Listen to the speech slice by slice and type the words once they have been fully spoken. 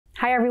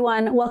Hi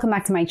everyone, welcome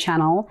back to my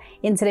channel.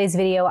 In today's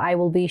video, I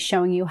will be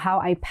showing you how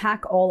I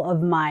pack all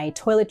of my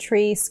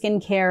toiletry,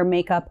 skincare,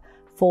 makeup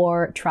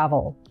for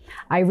travel.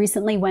 I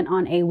recently went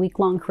on a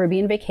week-long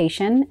Caribbean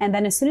vacation, and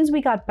then as soon as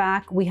we got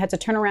back, we had to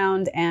turn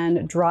around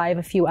and drive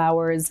a few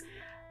hours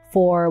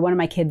for one of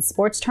my kids'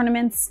 sports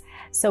tournaments.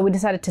 So we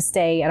decided to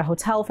stay at a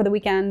hotel for the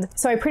weekend.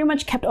 So I pretty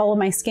much kept all of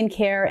my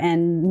skincare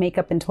and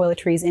makeup and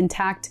toiletries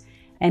intact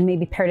and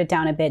maybe pared it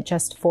down a bit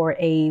just for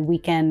a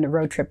weekend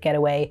road trip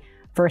getaway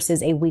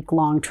versus a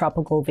week-long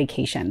tropical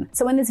vacation.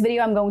 So in this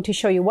video, I'm going to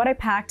show you what I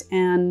packed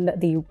and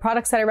the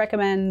products that I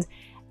recommend,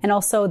 and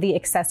also the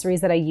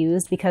accessories that I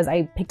used because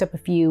I picked up a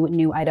few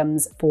new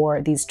items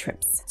for these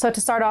trips. So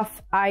to start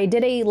off, I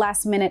did a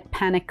last-minute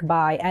panic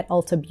buy at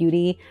Ulta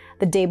Beauty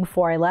the day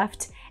before I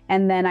left,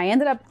 and then I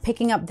ended up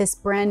picking up this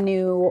brand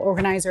new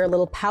organizer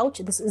little pouch.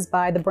 This is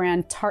by the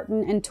brand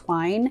Tartan &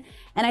 Twine,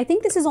 and I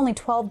think this is only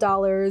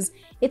 $12.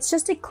 It's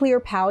just a clear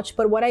pouch,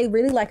 but what I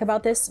really like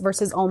about this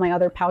versus all my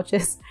other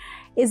pouches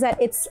is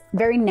that it's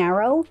very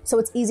narrow, so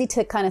it's easy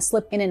to kind of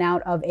slip in and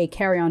out of a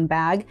carry-on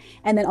bag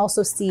and then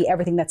also see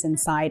everything that's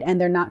inside, and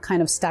they're not kind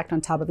of stacked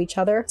on top of each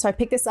other. So I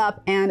picked this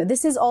up, and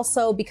this is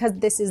also, because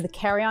this is the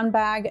carry-on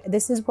bag,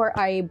 this is where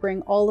I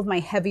bring all of my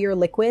heavier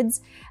liquids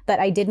that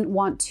I didn't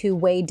want to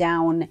weigh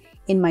down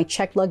in my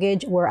checked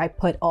luggage where I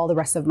put all the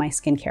rest of my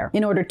skincare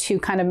in order to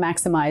kind of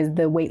maximize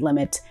the weight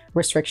limit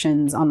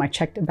restrictions on my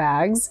checked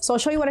bags. So I'll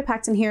show you what I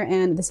packed in here,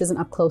 and this is an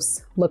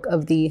up-close look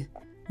of the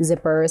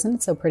zipper. Isn't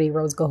it so pretty,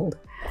 rose gold?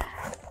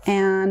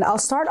 And I'll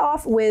start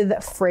off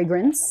with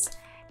fragrance.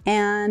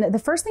 And the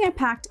first thing I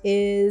packed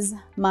is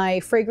my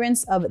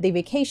fragrance of the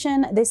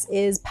vacation. This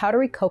is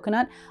Powdery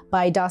Coconut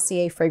by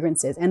Dossier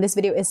Fragrances. And this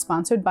video is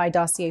sponsored by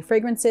Dossier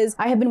Fragrances.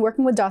 I have been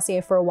working with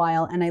Dossier for a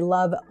while, and I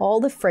love all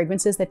the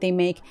fragrances that they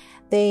make.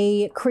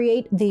 They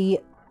create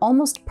the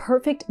almost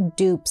perfect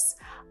dupes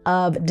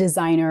of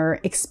designer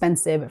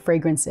expensive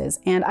fragrances.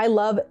 And I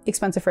love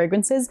expensive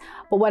fragrances,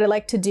 but what I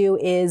like to do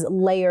is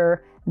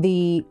layer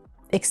the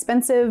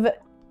expensive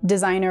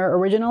designer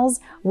originals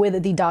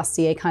with the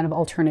Dossier kind of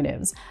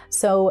alternatives.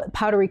 So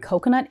Powdery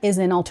Coconut is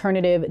an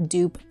alternative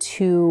dupe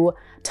to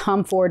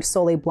Tom Ford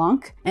Soleil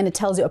Blanc, and it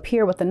tells you up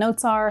here what the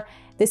notes are.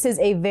 This is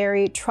a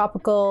very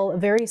tropical,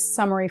 very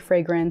summery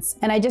fragrance,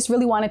 and I just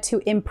really wanted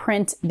to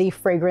imprint the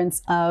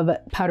fragrance of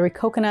Powdery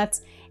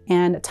Coconut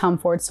and Tom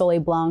Ford Soleil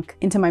Blanc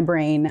into my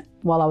brain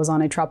while I was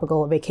on a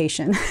tropical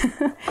vacation.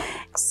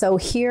 So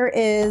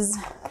here's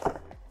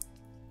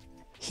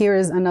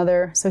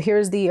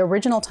the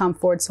original Tom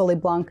Ford Soleil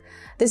Blanc.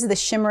 This is the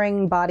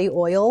shimmering body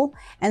oil.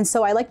 And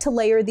so I like to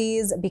layer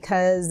these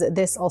because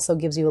this also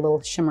gives you a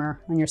little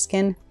shimmer on your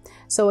skin.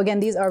 So again,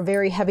 these are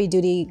very heavy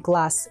duty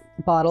glass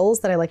bottles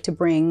that I like to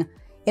bring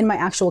in my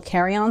actual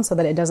carry-on so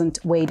that it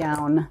doesn't weigh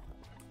down,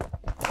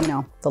 you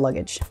know, the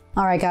luggage.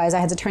 All right, guys, I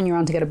had to turn you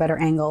around to get a better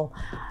angle.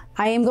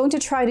 I am going to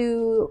try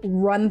to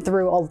run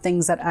through all the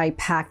things that I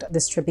packed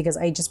this trip because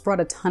I just brought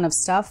a ton of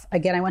stuff.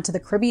 Again, I went to the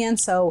Caribbean,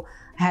 so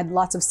I had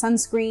lots of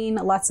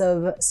sunscreen, lots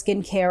of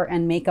skincare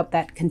and makeup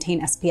that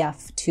contain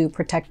SPF to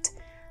protect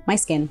my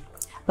skin.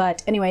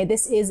 But anyway,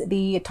 this is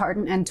the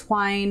Tartan &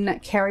 Twine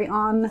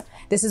carry-on.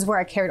 This is where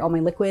I carried all my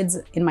liquids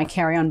in my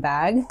carry-on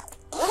bag.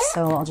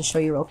 So I'll just show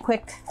you real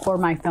quick. For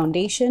my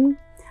foundation,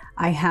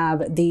 I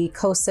have the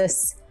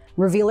Kosas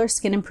Revealer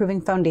Skin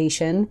Improving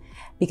Foundation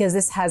because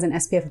this has an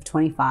SPF of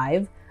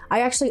 25.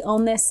 I actually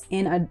own this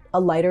in a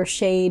lighter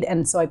shade,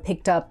 and so I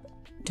picked up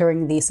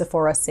during the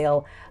Sephora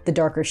sale the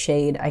darker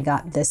shade. I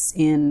got this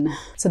in,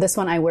 so this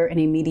one I wear in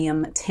a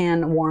medium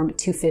tan warm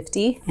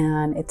 250,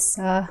 and it's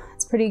a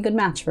pretty good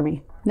match for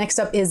me. Next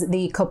up is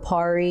the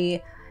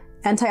Kopari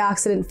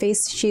Antioxidant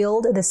Face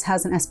Shield. This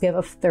has an SPF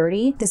of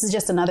 30. This is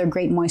just another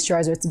great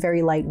moisturizer. It's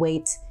very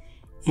lightweight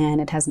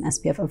and it has an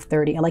SPF of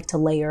 30. I like to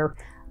layer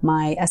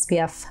my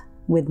SPF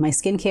with my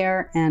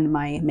skincare and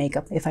my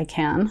makeup if I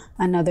can.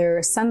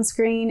 Another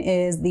sunscreen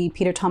is the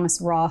Peter Thomas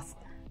Roth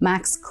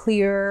Max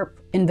Clear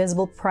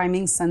Invisible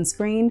Priming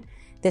Sunscreen.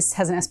 This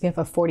has an SPF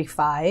of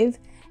 45.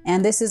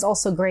 And this is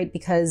also great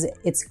because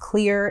it's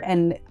clear,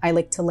 and I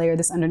like to layer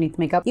this underneath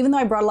makeup. Even though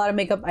I brought a lot of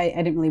makeup, I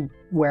didn't really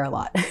wear a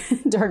lot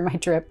during my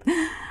trip.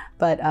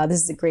 But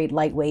this is a great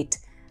lightweight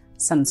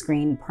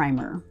sunscreen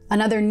primer.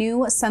 Another new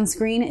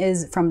sunscreen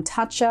is from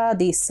Tatcha,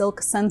 the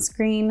Silk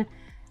Sunscreen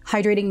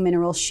Hydrating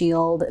Mineral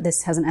Shield.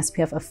 This has an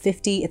SPF of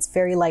 50. It's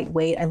very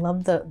lightweight. I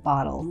love the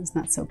bottle.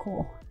 Isn't that so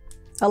cool?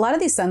 A lot of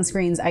these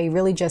sunscreens I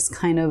really just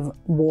kind of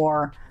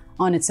wore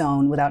on its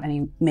own without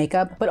any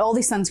makeup. But all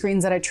these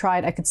sunscreens that I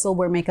tried, I could still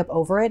wear makeup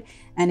over it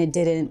and it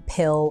didn't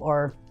pill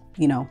or,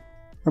 you know,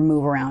 or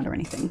move around or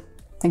anything.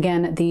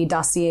 Again, the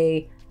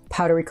Dossier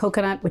Powdery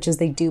Coconut, which is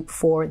the dupe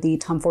for the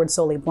Tom Ford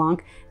Soleil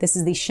Blanc. This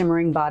is the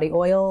shimmering body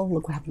oil.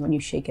 Look what happens when you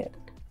shake it.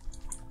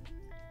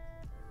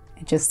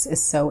 It just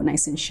is so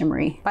nice and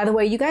shimmery. By the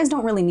way, you guys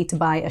don't really need to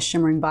buy a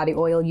shimmering body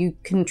oil. You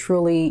can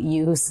truly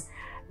use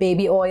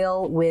baby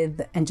oil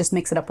and just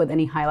mix it up with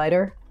any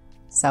highlighter.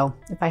 So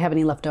if I have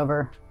any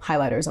leftover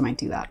highlighters, I might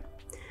do that.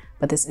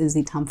 But this is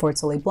the Tom Ford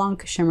Soleil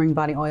Blanc Shimmering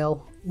Body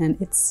Oil,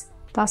 and it's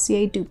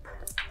Dossier dupe.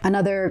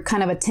 Another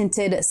kind of a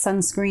tinted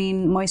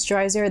sunscreen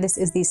moisturizer. This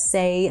is the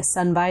Say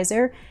Sun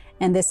Visor,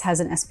 and this has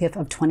an SPF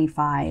of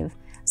 25.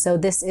 So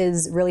this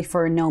is really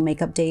for no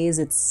makeup days.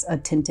 It's a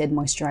tinted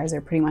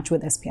moisturizer, pretty much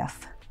with SPF.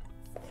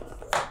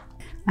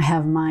 I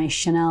have my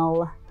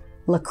Chanel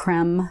La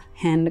Creme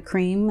hand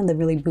cream, the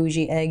really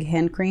bougie egg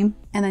hand cream.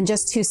 And then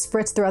just to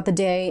spritz throughout the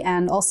day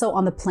and also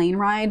on the plane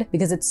ride,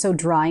 because it's so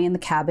dry in the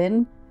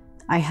cabin,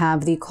 I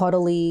have the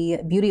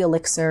Caudalie Beauty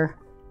Elixir.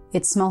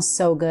 It smells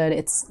so good.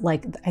 It's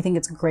like, I think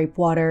it's grape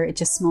water. It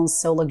just smells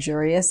so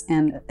luxurious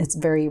and it's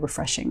very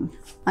refreshing.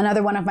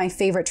 Another one of my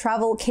favorite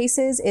travel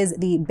cases is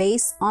the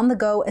BEIS On The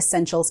Go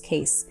Essentials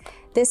case.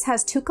 This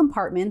has two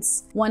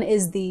compartments. One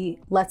is the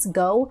Let's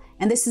Go,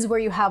 and this is where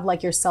you have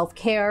like your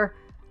self-care.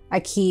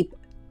 I keep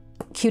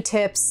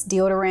Q-tips,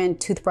 deodorant,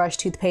 toothbrush,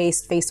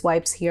 toothpaste, face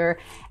wipes here.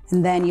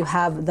 And then you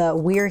have the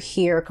We're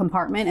Here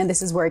compartment, and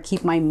this is where I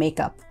keep my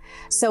makeup.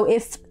 So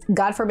if,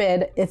 God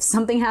forbid, if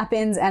something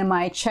happens and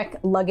my check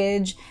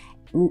luggage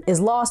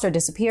is lost or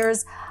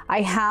disappears,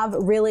 I have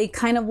really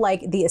kind of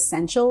like the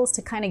essentials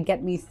to kind of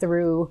get me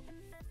through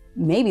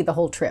maybe the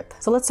whole trip.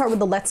 So let's start with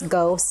the Let's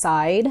Go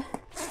side.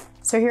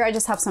 So here I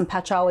just have some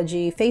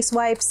Patchology face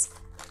wipes.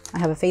 I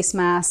have a face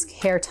mask,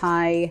 hair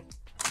tie.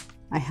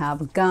 I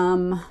have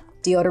gum,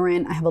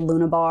 deodorant. I have a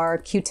Luna bar,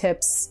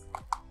 Q-tips.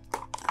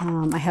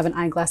 I have an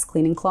eyeglass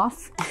cleaning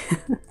cloth.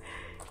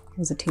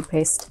 Here's a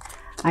toothpaste.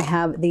 I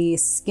have the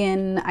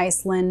Skin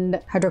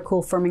Iceland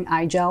Hydrocool Firming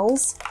Eye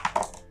Gels.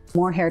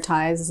 More hair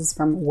ties. This is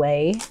from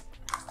Way.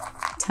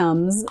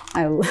 Tums.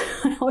 I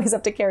always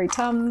have to carry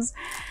Tums.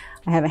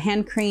 I have a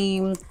hand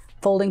cream,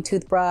 folding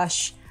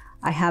toothbrush.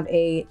 I have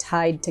a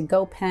Tide to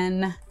Go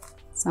pen,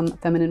 some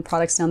feminine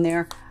products down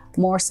there.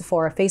 More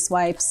Sephora face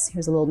wipes.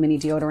 Here's a little mini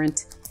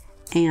deodorant.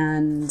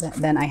 And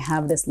then I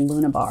have this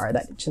Luna bar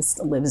that just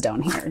lives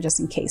down here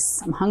just in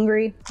case I'm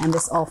hungry. And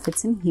this all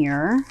fits in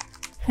here.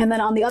 And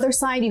then on the other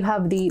side, you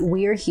have the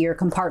We're Here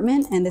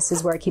compartment, and this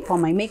is where I keep all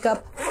my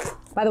makeup.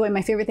 By the way,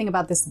 my favorite thing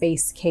about this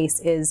BEIS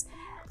case is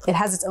it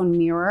has its own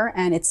mirror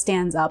and it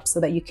stands up so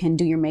that you can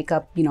do your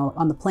makeup, you know,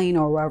 on the plane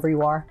or wherever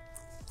you are.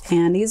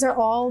 And these are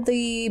all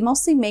the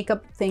mostly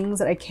makeup things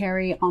that I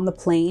carry on the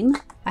plane.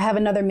 I have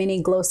another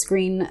mini glow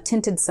screen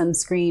tinted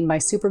sunscreen by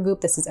Supergoop.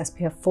 This is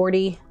SPF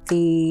 40.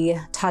 The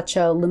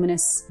Tatcha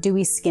Luminous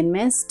Dewy Skin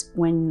Mist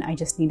when I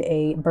just need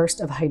a burst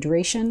of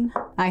hydration.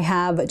 I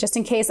have, just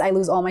in case I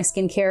lose all my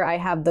skincare, I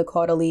have the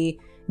Caudalie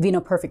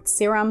Vino Perfect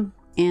Serum.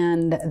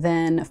 And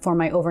then for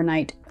my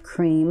overnight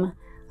cream,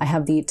 I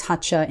have the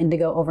Tatcha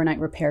Indigo Overnight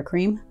Repair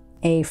Cream.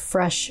 A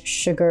fresh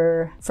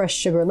sugar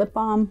lip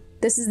balm.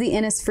 This is the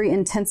Innisfree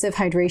Intensive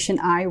Hydration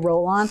Eye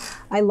Roll-On.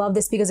 I love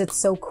this because it's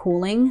so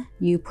cooling.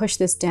 You push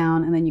this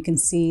down and then you can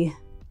see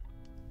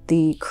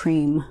the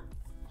cream.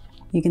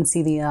 You can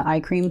see the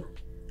eye cream.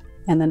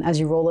 And then as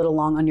you roll it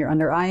along on your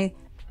under eye,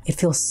 it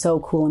feels so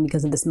cooling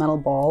because of this metal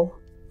ball.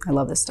 I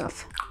love this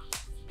stuff.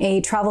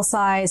 A travel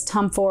size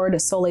Tom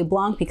Ford Soleil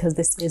Blanc because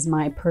this is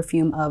my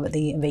perfume of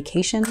the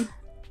vacation.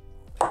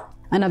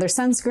 Another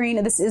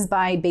sunscreen. This is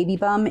by Baby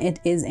Bum. It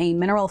is a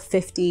Mineral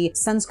 50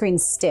 sunscreen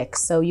stick,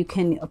 so you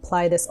can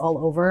apply this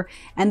all over.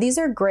 And these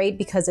are great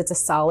because it's a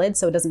solid,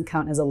 so it doesn't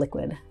count as a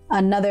liquid.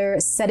 Another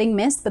setting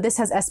mist, but this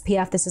has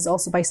SPF. This is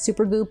also by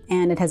Supergoop,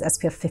 and it has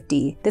SPF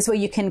 50. This way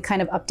you can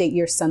kind of update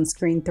your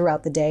sunscreen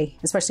throughout the day,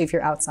 especially if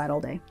you're outside all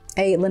day.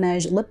 A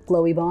Laneige Lip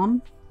Glowy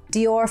Balm.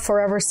 Dior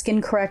Forever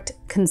Skin Correct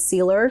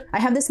Concealer.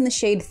 I have this in the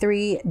shade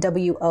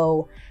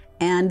 3WO,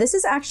 and this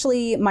is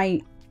actually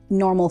my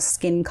normal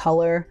skin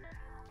color.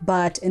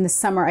 But in the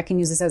summer, I can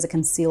use this as a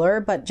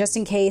concealer. But just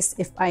in case,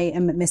 if I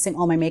am missing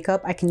all my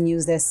makeup, I can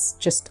use this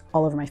just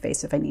all over my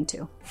face if I need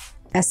to.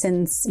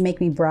 Essence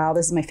Make Me Brow.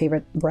 This is my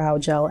favorite brow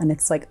gel, and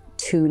it's like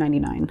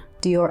 $2.99.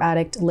 Dior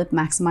Addict Lip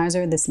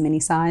Maximizer, this mini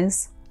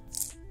size.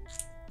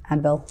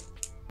 Advil.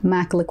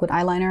 MAC Liquid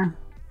Eyeliner.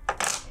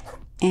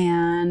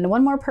 And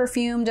one more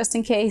perfume, just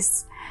in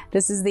case.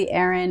 This is the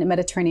Erin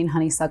Mediterranean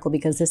Honeysuckle,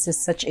 because this is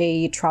such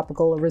a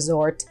tropical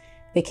resort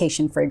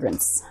vacation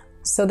fragrance.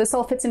 So this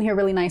all fits in here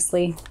really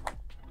nicely.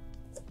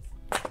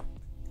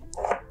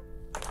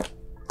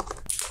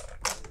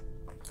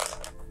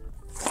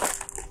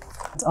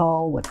 It's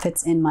all what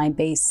fits in my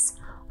BEIS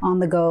On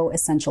The Go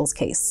Essentials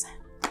case.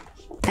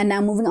 And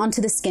now moving on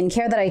to the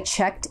skincare that I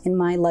checked in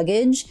my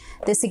luggage.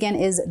 This again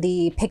is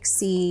the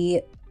Pixie,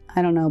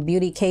 I don't know,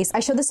 beauty case. I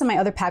showed this in my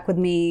other pack with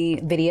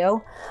me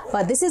video,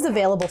 but this is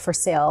available for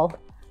sale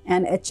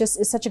and it just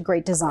is such a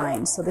great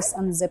design. So this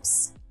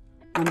unzips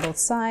on both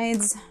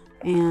sides.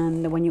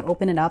 And when you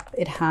open it up,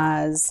 it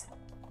has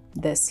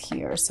this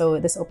here. So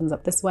this opens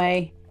up this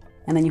way,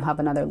 and then you have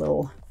another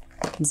little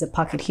zip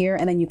pocket here,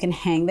 and then you can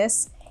hang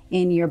this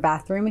in your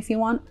bathroom if you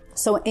want.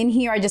 So in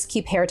here, I just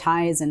keep hair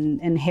ties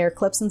and hair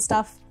clips and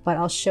stuff, but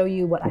I'll show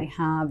you what I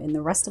have in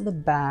the rest of the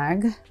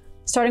bag.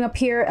 Starting up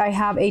here, I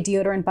have a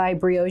deodorant by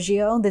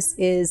Briogeo. This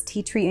is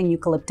tea tree and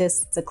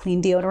eucalyptus. It's a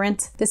clean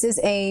deodorant. This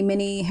is a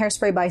mini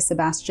hairspray by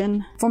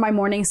Sebastian. For my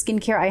morning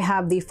skincare, I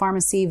have the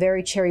Pharmacy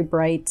Very Cherry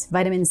Bright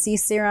Vitamin C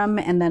Serum,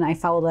 and then I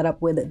follow that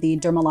up with the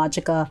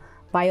Dermalogica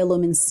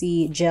Biolumin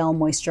C Gel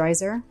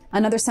Moisturizer.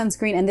 Another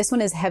sunscreen, and this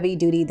one is heavy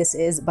duty. This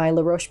is by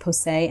La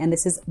Roche-Posay, and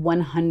this is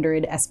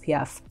 100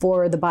 SPF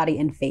for the body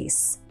and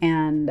face.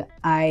 And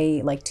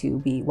I like to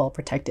be well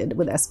protected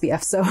with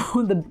SPF, so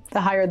the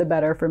higher the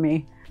better for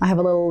me. I have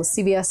a little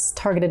CVS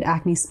targeted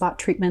acne spot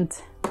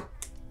treatment.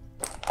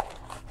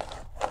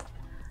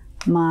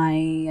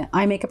 My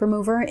eye makeup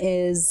remover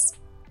is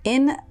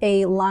in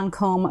a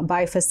Lancome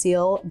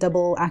Bifacile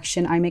double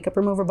action eye makeup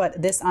remover, but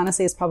this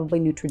honestly is probably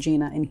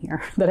Neutrogena in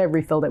here that I've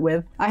refilled it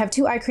with. I have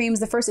two eye creams.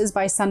 The first is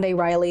by Sunday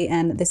Riley,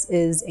 and this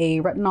is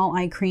a retinol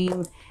eye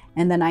cream.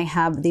 And then I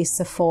have the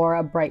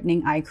Sephora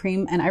brightening eye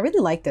cream, and I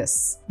really like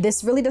this.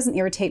 This really doesn't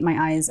irritate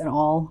my eyes at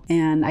all,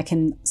 and I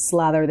can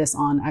slather this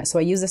on. So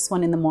I use this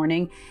one in the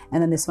morning,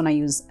 and then this one I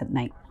use at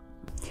night.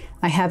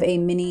 I have a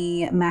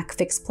mini MAC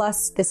Fix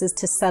Plus. This is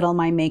to settle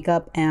my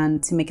makeup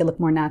and to make it look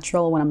more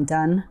natural when I'm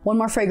done. One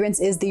more fragrance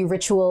is the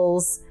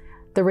Ritual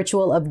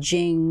of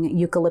Jing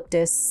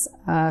Eucalyptus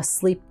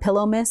Sleep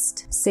Pillow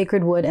Mist,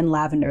 Sacred Wood, and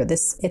Lavender.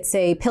 It's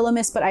a pillow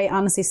mist, but I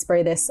honestly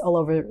spray this all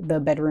over the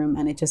bedroom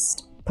and it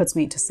just puts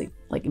me to sleep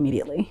like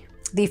immediately.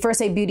 The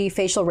First Aid Beauty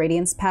Facial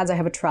Radiance Pads, I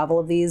have a travel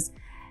of these.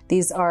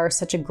 These are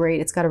such a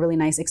great, it's got a really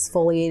nice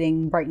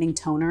exfoliating, brightening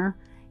toner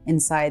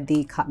inside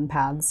the cotton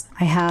pads.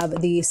 I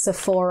have the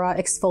Sephora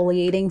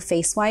exfoliating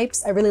face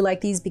wipes. I really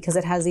like these because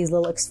it has these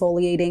little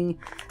exfoliating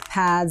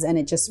pads and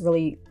it just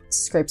really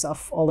scrapes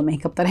off all the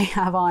makeup that I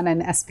have on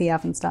and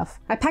SPF and stuff.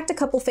 I packed a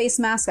couple face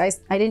masks.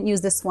 I didn't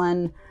use this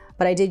one,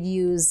 but I did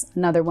use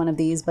another one of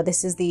these, but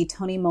this is the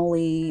Tony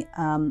Moly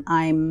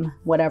I'm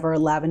Whatever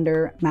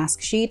Lavender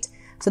Mask Sheet.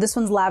 So this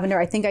one's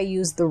lavender. I think I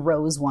used the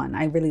rose one.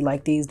 I really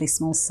like these. They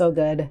smell so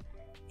good.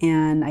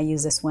 And I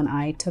used this when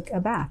I took a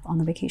bath on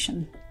the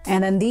vacation.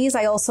 And then these,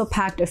 I also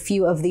packed a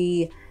few of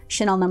the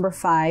Chanel No.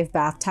 5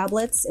 bath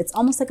tablets. It's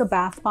almost like a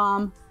bath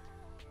bomb.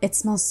 It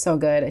smells so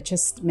good. It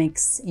just made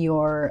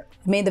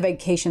the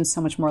vacation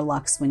so much more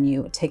luxe when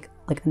you take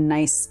like a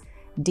nice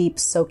deep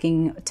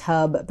soaking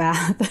tub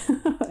bath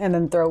and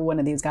then throw one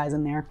of these guys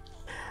in there.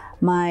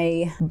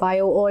 My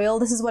bio oil,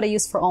 this is what I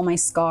use for all my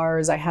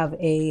scars. I have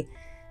a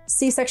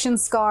C-section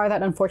scar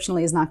that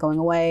unfortunately is not going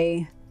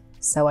away.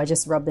 So I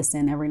just rub this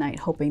in every night,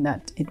 hoping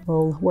that it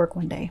will work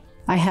one day.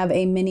 I have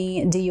a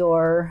mini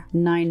Dior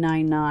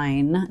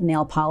 999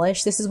 nail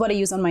polish. This is what I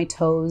use on my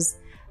toes.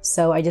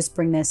 So I just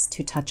bring this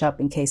to touch up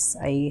in case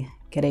I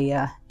get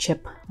a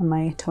chip on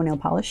my toenail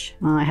polish.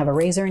 I have a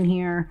razor in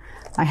here.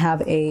 I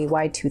have a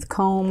wide tooth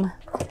comb.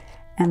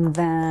 And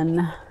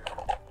then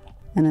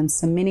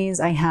some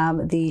minis. I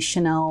have the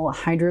Chanel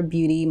Hydra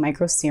Beauty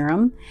Micro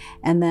Serum.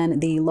 And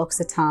then the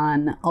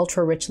L'Occitane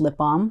Ultra Rich Lip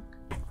Balm.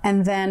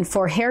 And then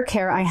for hair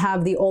care, I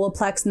have the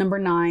Olaplex No.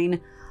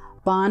 9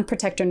 Bond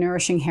Protector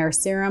Nourishing Hair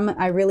Serum.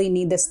 I really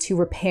need this to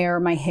repair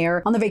my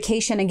hair. On the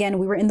vacation, again,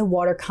 we were in the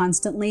water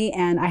constantly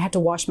and I had to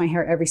wash my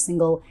hair every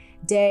single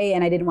day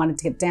and I didn't want it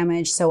to get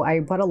damaged. So I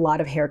bought a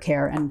lot of hair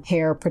care and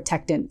hair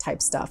protectant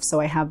type stuff.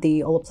 So I have the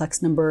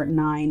Olaplex No.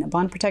 9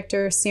 Bond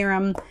Protector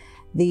Serum,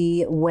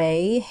 the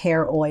Way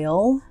Hair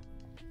Oil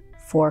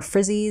for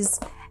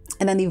frizzies,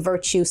 and then the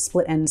Virtue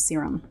Split End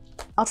Serum.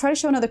 I'll try to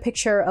show another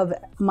picture of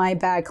my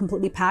bag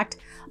completely packed,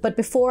 but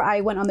before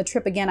I went on the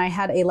trip again, I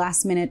had a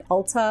last minute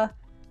Ulta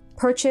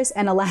purchase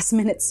and a last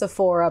minute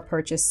Sephora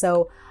purchase.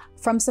 So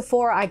from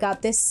Sephora, I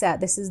got this set.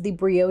 This is the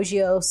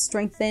Briogeo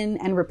Strengthen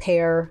and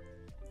Repair,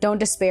 Don't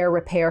Despair,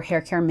 Repair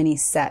Hair Care Mini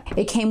Set.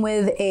 It came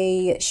with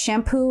a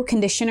shampoo,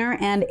 conditioner,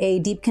 and a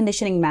deep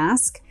conditioning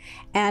mask.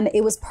 And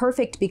it was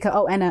perfect because,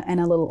 oh, and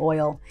a little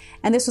oil.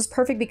 And this was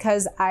perfect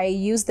because I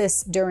used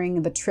this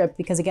during the trip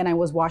because again, I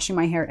was washing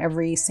my hair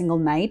every single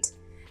night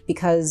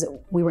because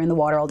we were in the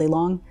water all day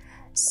long.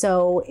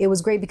 So it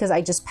was great because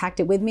I just packed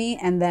it with me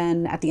and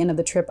then at the end of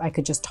the trip, I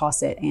could just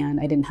toss it and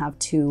I didn't have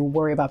to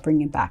worry about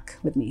bringing it back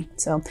with me.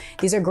 So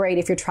these are great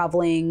if you're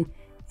traveling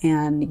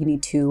and you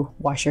need to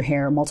wash your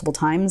hair multiple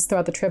times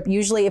throughout the trip.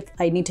 Usually if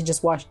I need to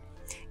just wash,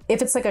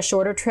 if it's like a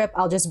shorter trip,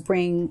 I'll just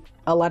bring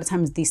a lot of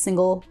times the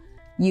single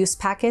use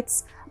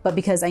packets, but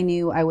because I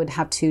knew I would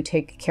have to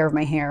take care of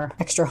my hair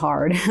extra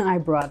hard, I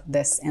brought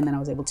this and then I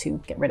was able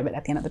to get rid of it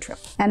at the end of the trip.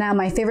 And now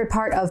my favorite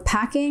part of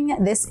packing,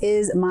 this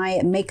is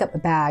my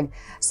makeup bag.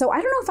 So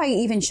I don't know if I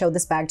even showed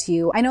this bag to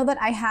you. I know that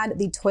I had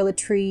the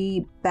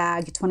Toiletries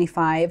bag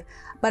 25,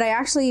 but I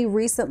actually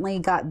recently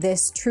got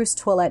this Truce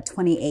Toilette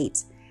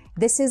 28.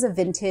 This is a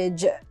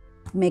vintage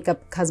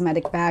makeup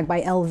cosmetic bag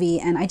by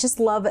LV, and I just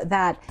love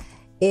that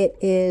it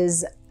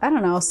is, I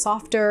don't know,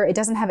 softer. It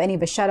doesn't have any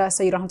vachetta,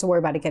 so you don't have to worry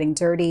about it getting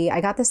dirty.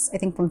 I got this, I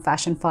think, from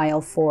Fashion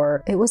File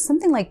for, it was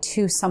something like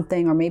 2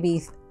 something or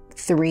maybe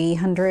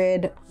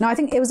 300. No, I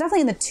think it was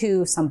definitely in the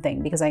 2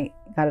 something because I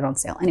got it on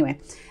sale. Anyway,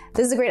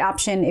 this is a great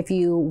option if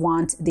you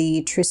want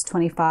the Truce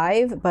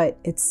 25, but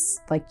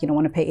it's like you don't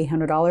want to pay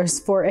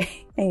 $800 for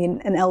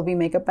an LV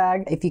makeup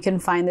bag. If you can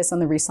find this on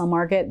the resale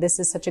market, this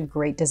is such a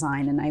great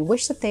design and I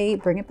wish that they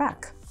bring it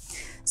back.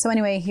 So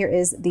anyway, here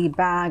is the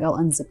bag. I'll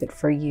unzip it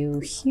for you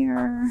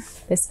here.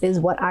 This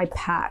is what I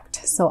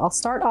packed. So I'll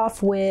start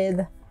off with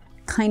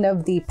kind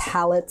of the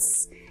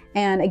palettes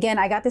And again,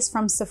 I got this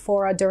from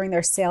Sephora during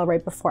their sale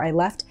right before I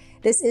left.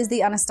 This is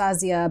the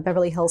Anastasia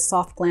Beverly Hills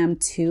Soft Glam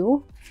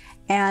 2.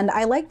 And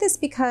I like this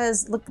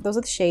because, look, those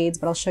are the shades,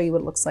 but I'll show you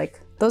what it looks like.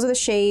 Those are the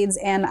shades,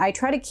 and I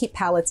try to keep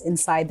palettes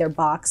inside their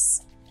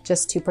box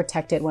just to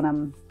protect it when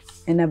I'm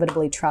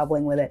inevitably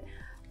traveling with it.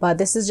 But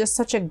this is just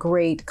such a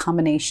great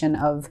combination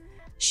of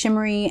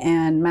shimmery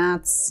and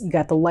mattes. You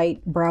got the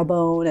light brow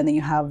bone, and then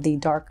you have the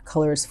dark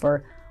colors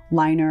for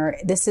liner.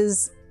 This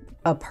is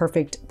a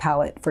perfect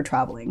palette for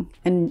traveling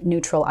and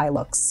neutral eye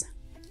looks.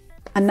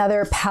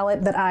 Another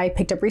palette that I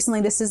picked up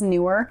recently, this is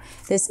newer.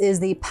 This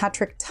is the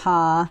Patrick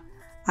Ta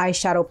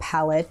eyeshadow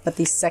palette, but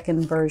the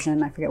second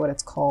version, I forget what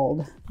it's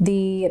called.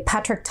 The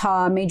Patrick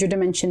Ta Major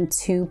Dimension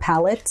 2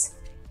 palette.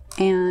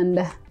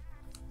 And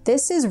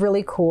this is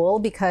really cool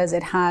because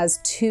it has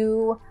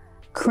 2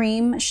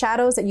 cream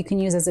shadows that you can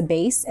use as a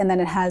base, and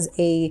then it has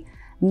a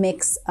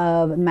mix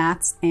of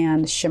mattes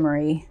and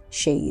shimmery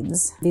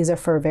shades. These are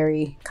for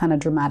very kind of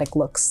dramatic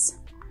looks.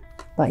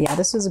 But yeah,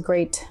 this was a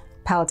great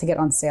palette to get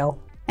on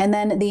sale. And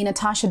then the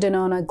Natasha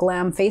Denona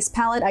Glam Face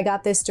Palette. I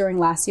got this during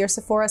last year's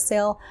Sephora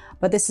sale,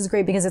 but this is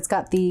great because it's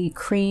got the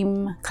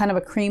cream, kind of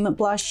a cream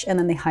blush, and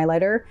then the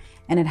highlighter,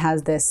 and it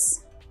has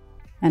this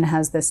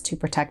to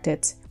protect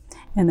it.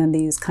 And then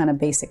these kind of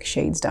basic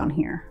shades down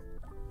here.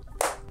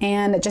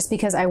 And just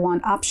because I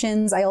want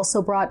options, I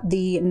also brought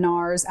the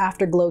NARS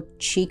Afterglow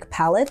Cheek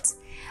Palette.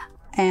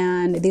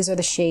 And these are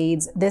the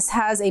shades. This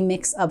has a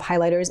mix of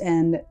highlighters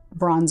and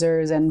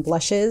bronzers and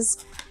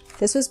blushes.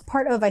 This was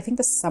part of, I think,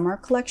 the summer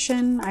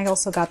collection. I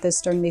also got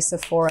this during the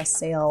Sephora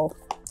sale,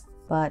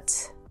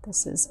 but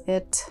this is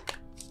it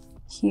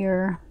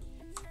here.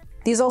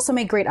 These also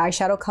make great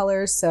eyeshadow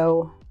colors.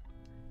 So,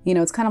 you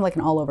know, it's kind of like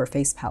an all over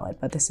face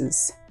palette, but this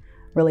is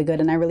really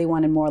good. And I really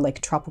wanted more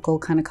like tropical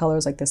kind of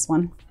colors like this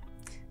one.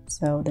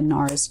 So the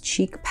NARS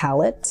Cheek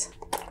Palette.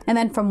 And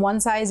then from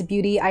One Size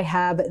Beauty, I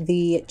have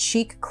the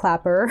Cheek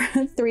Clapper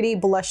 3D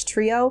Blush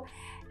Trio,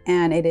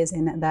 and it is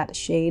in that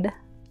shade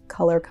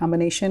color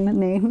combination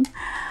name.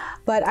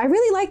 But I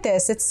really like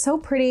this. It's so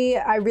pretty.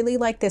 I really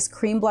like this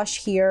cream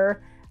blush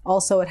here.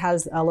 Also, it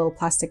has a little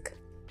plastic,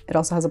 it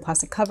also has a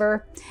plastic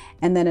cover.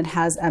 And then it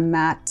has a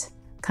matte,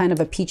 kind of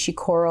a peachy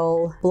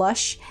coral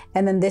blush.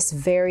 And then this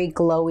very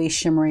glowy,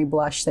 shimmery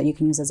blush that you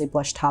can use as a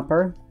blush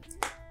topper.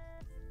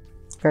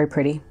 Very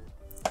pretty.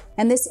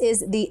 And this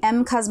is the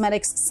M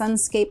Cosmetics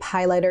Sunscape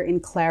Highlighter in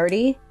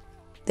Clarity.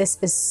 This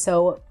is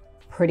so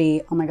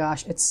pretty. Oh my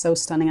gosh, it's so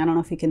stunning. I don't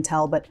know if you can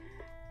tell, but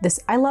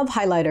I love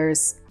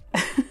highlighters.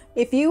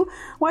 If you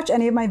watch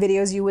any of my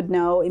videos, you would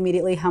know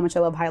immediately how much I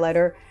love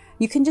highlighter.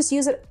 You can just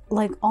use it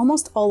like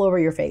almost all over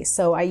your face.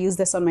 So I use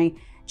this on my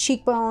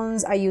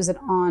cheekbones. I use it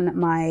on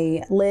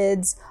my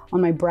lids,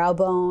 on my brow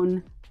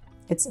bone.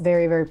 It's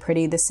very, very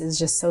pretty. This is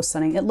just so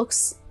stunning.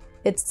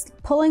 It's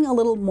pulling a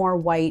little more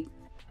white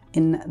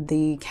in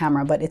the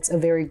camera, but it's a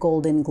very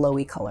golden,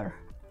 glowy color.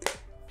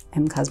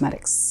 M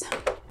Cosmetics.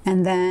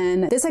 And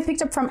then this I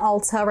picked up from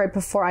Ulta right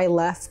before I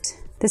left.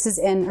 This is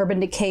in Urban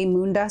Decay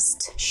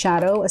Moondust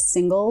Shadow, a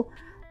single.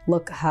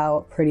 Look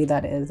how pretty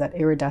that is, that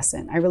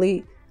iridescent. I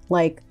really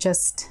like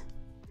just,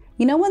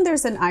 you know when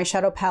there's an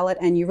eyeshadow palette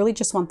and you really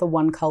just want the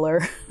one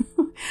color?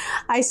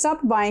 I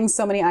stopped buying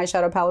so many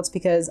eyeshadow palettes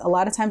because a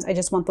lot of times I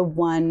just want the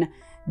one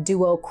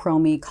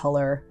duochrome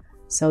color.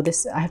 So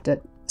this, I have to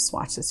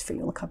swatch this for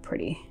you. Look how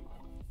pretty.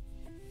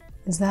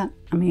 Is that,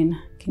 I mean,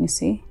 can you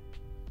see?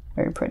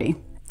 Very pretty.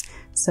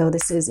 So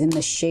this is in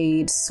the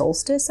shade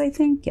Solstice, I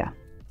think, yeah.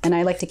 And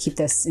I like to keep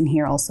this in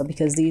here also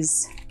because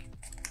these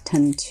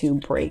tend to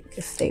break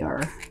if they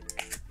are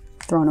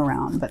thrown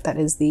around. But that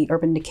is the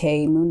Urban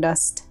Decay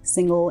Moondust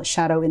Single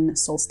Shadow in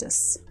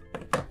Solstice.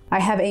 I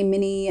have a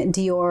mini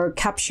Dior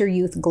Capture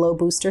Youth Glow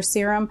Booster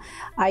Serum.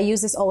 I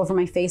use this all over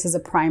my face as a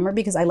primer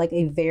because I like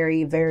a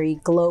very, very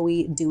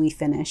glowy, dewy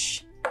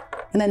finish.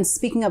 And then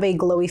speaking of a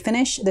glowy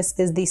finish, this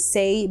is the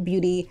Say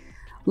Beauty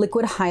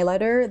Liquid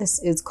Highlighter.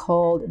 This is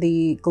called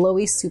the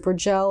Glowy Super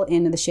Gel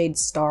in the shade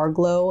Star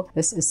Glow.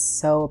 This is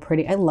so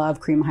pretty. I love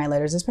cream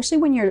highlighters, especially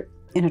when you're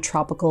in a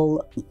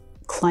tropical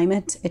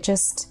climate.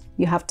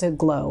 You have to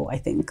glow, I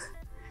think.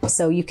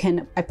 So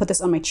I put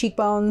this on my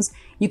cheekbones.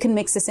 You can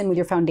mix this in with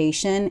your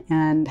foundation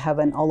and have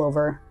an all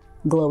over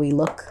glowy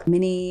look.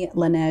 Mini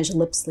Laneige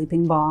Lip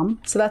Sleeping Balm.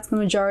 So that's the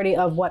majority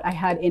of what I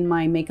had in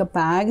my makeup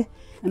bag.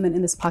 And then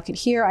in this pocket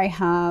here, I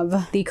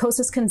have the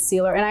Kosas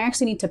Concealer, and I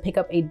actually need to pick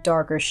up a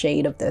darker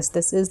shade of this.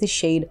 This is the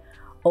shade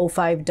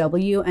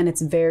 05W, and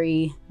it's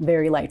very,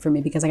 very light for me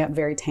because I got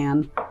very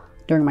tan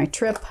during my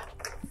trip.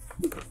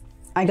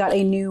 I got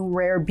a new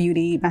Rare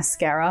Beauty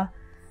mascara.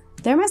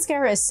 Their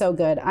mascara is so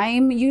good.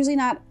 I'm usually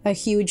not a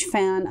huge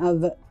fan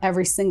of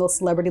every single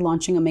celebrity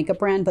launching a makeup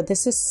brand, but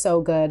this is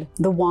so good.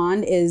 The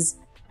wand is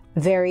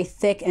very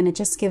thick, and it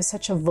just gives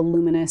such a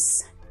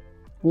voluminous,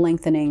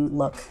 lengthening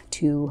look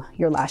to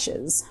your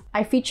lashes.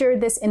 I featured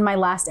this in my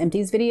last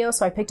empties video,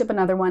 so I picked up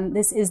another one.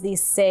 This is the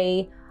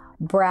Say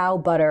Brow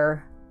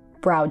Butter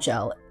Brow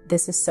Gel.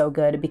 This is so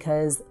good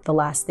because the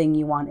last thing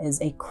you want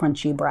is a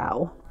crunchy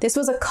brow. This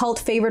was a cult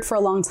favorite for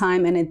a long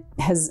time, and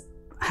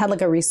had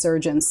like a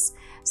resurgence.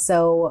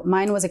 So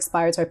mine was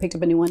expired, so I picked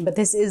up a new one, but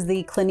this is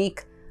the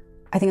Clinique,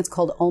 I think it's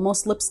called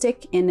Almost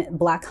Lipstick in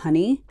Black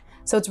Honey.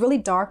 So it's really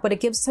dark, but it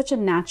gives such a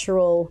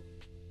natural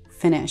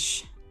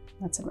finish.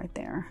 That's it right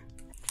there.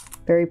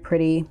 Very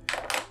pretty.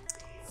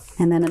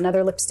 And then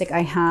another lipstick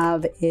I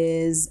have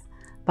is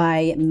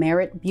by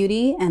Merit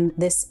Beauty, and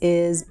this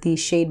is the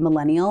shade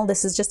Millennial.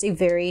 This is just a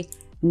very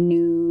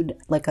nude,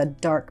 like a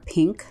dark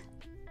pink.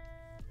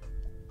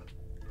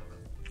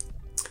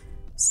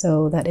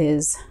 So that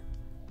is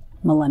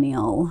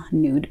Millennial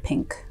Nude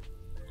Pink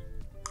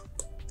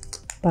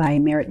by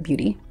Merit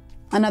Beauty.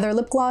 Another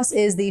lip gloss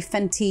is the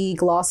Fenty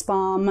Gloss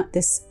Bomb.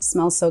 This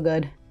smells so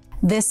good.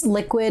 This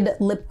liquid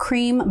lip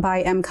cream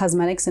by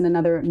COSMETIC in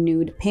another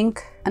nude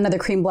pink. Another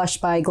cream blush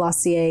by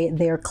Glossier,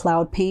 their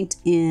Cloud Paint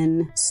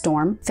in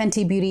Storm.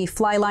 Fenty Beauty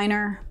Fly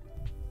Liner.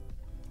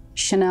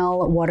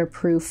 Chanel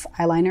Waterproof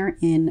Eyeliner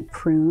in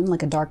Prune,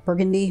 like a dark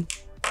burgundy.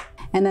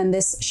 And then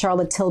this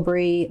Charlotte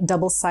Tilbury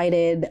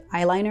double-sided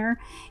eyeliner.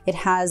 It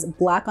has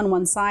black on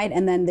one side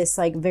and then this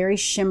like very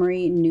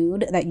shimmery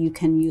nude that you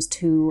can use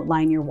to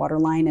line your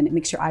waterline, and it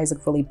makes your eyes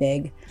look really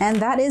big. And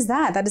that is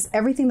that. That is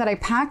everything that I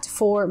packed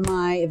for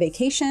my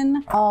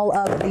vacation. All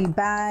of the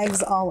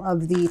bags, all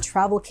of the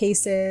travel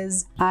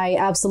cases. I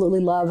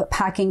absolutely love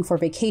packing for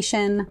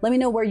vacation. Let me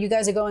know where you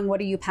guys are going. What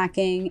are you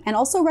packing? And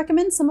also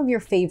recommend some of your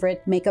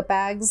favorite makeup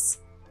bags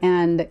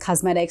and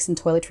cosmetics and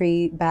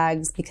toiletry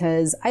bags,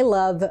 because I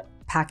love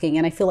packing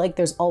and I feel like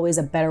there's always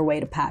a better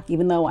way to pack.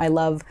 Even though I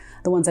love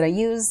the ones that I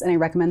use and I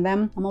recommend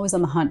them, I'm always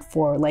on the hunt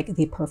for like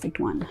the perfect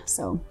one.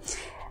 So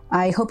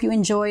I hope you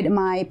enjoyed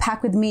my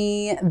pack with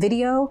me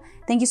video.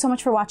 Thank you so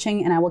much for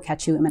watching, and I will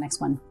catch you in my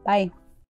next one. Bye.